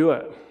 don't do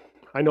it.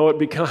 I know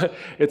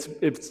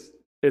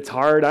it's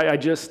hard. I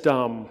just,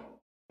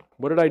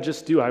 what did I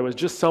just do? I was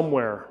just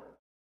somewhere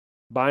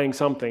buying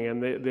something,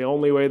 and the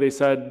only way they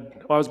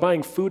said, I was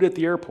buying food at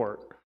the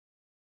airport.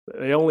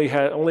 They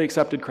only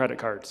accepted credit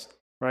cards,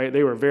 right?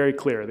 They were very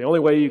clear. The only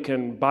way you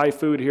can buy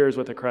food here is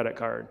with a credit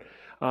card.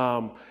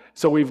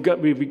 So we've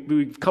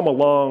come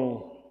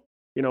along.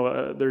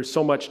 There's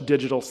so much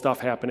digital stuff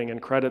happening,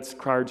 and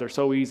cards are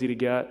so easy to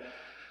get.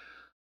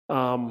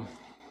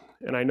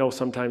 And I know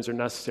sometimes they're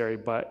necessary,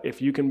 but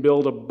if you can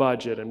build a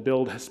budget and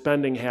build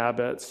spending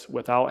habits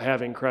without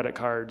having credit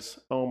cards,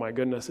 oh my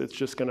goodness, it's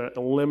just going to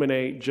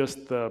eliminate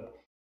just the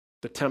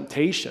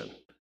temptation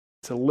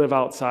to live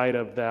outside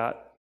of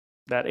that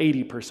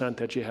 80%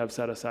 that you have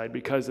set aside,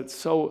 because it's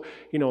so,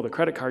 the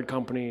credit card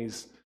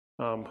companies,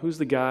 who's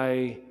the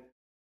guy,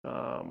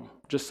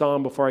 just saw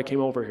him before I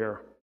came over here,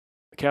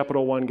 the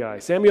Capital One guy,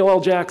 Samuel L.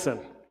 Jackson,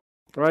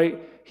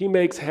 right? He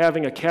makes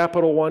having a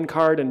Capital One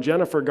card, and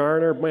Jennifer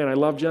Garner, man, I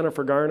love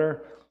Jennifer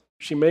Garner.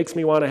 She makes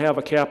me want to have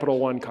a Capital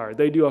One card.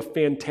 They do a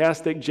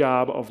fantastic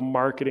job of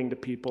marketing to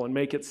people and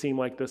make it seem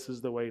like this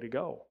is the way to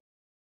go,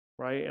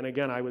 right? And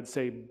again, I would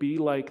say be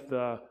like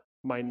the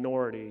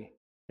minority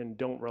and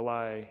don't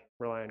rely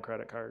on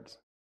credit cards.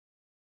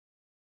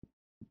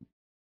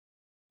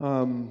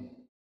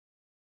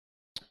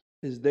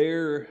 Is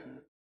there,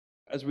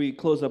 as we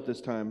close up this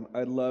time,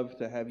 I'd love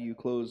to have you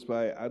close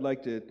by,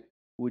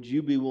 would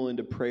you be willing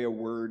to pray a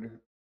word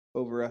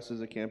over us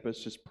as a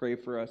campus? Just pray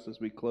for us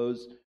as we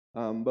close.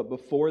 But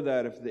before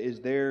that, is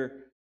there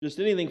just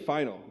anything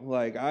final?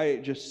 Like, I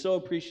just so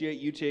appreciate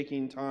you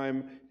taking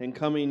time and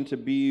coming to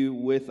be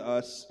with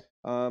us,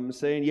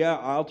 saying, yeah,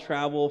 I'll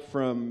travel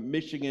from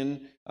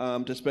Michigan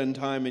to spend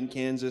time in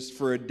Kansas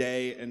for a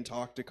day and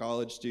talk to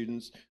college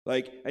students.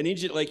 Like, I need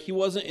you, like, he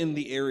wasn't in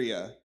the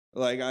area.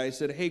 Like, I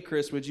said, hey,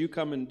 Chris, would you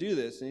come and do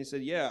this? And he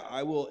said, yeah,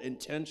 I will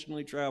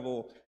intentionally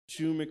travel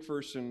to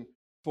McPherson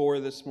for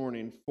this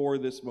morning, for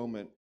this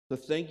moment. So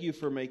thank you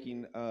for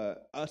making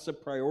us a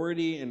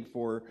priority and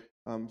for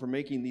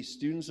making these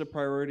students a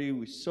priority.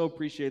 We so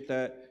appreciate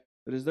that.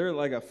 But is there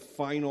like a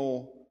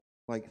final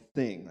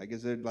thing? Like,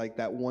 is there like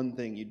that one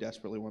thing you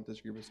desperately want this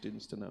group of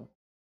students to know?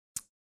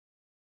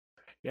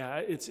 Yeah,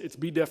 it's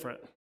be different.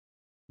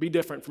 Be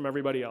different from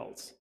everybody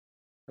else.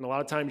 And a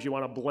lot of times you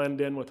want to blend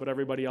in with what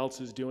everybody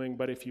else is doing,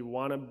 but if you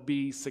want to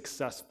be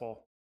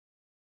successful,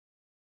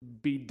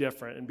 be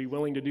different and be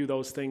willing to do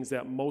those things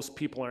that most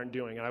people aren't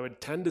doing. And I would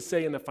tend to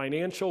say in the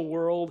financial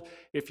world,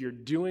 if you're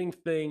doing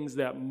things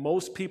that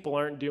most people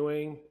aren't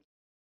doing,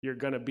 you're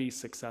going to be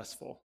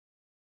successful.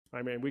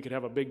 I mean, we could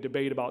have a big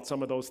debate about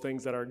some of those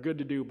things that are good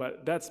to do,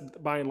 but that's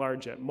by and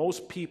large it.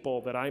 Most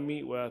people that I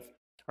meet with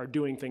are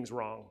doing things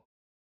wrong.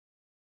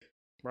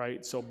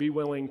 Right? So be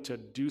willing to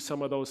do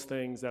some of those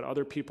things that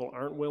other people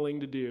aren't willing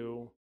to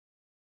do,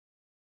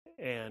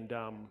 and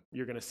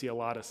you're going to see a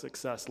lot of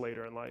success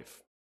later in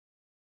life.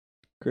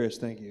 Chris,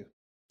 thank you.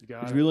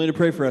 Would you be willing to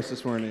pray for us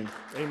this morning?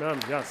 Amen.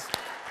 Yes.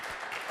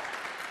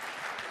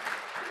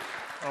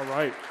 All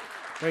right.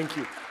 Thank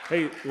you.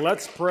 Hey,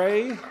 let's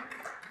pray.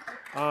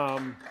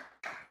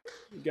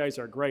 You guys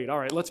are great. All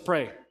right, let's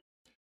pray.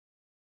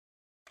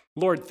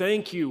 Lord,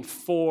 thank you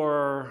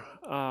for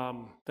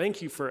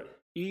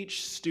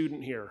each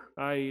student here.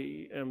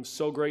 I am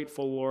so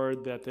grateful,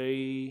 Lord, that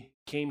they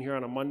came here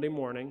on a Monday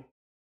morning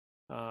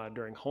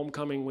during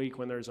homecoming week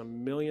when there's a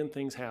million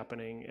things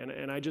happening.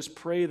 And I just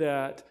pray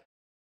that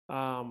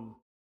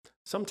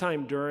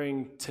sometime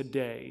during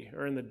today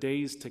or in the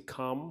days to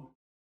come,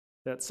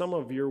 that some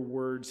of your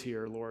words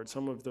here, Lord,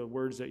 some of the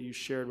words that you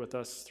shared with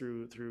us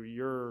through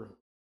your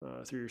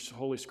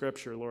Holy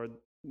Scripture, Lord,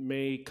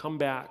 may come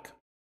back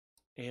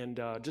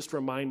and just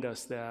remind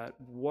us that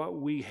what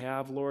we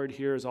have, Lord,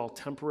 here is all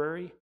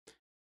temporary,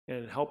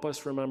 and help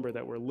us remember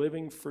that we're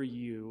living for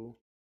you,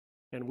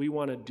 and we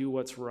want to do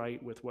what's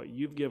right with what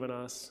you've given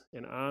us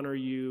and honor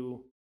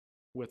you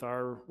with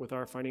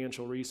our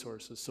financial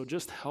resources. So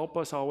just help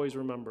us always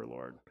remember,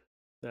 Lord,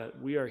 that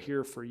we are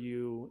here for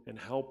you, and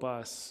help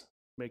us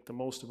make the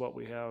most of what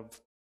we have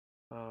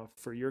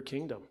for your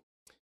kingdom.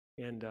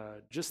 And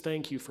just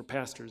thank you for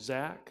Pastor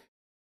Zach,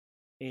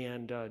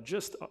 and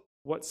just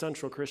what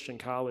Central Christian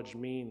College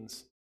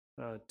means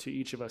to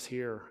each of us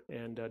here,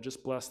 and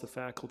just bless the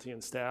faculty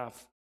and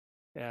staff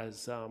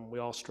as we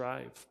all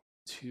strive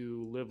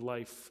to live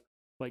life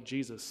like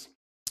Jesus.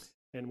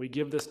 And we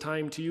give this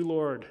time to you,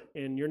 Lord.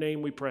 In your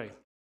name we pray.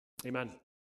 Amen.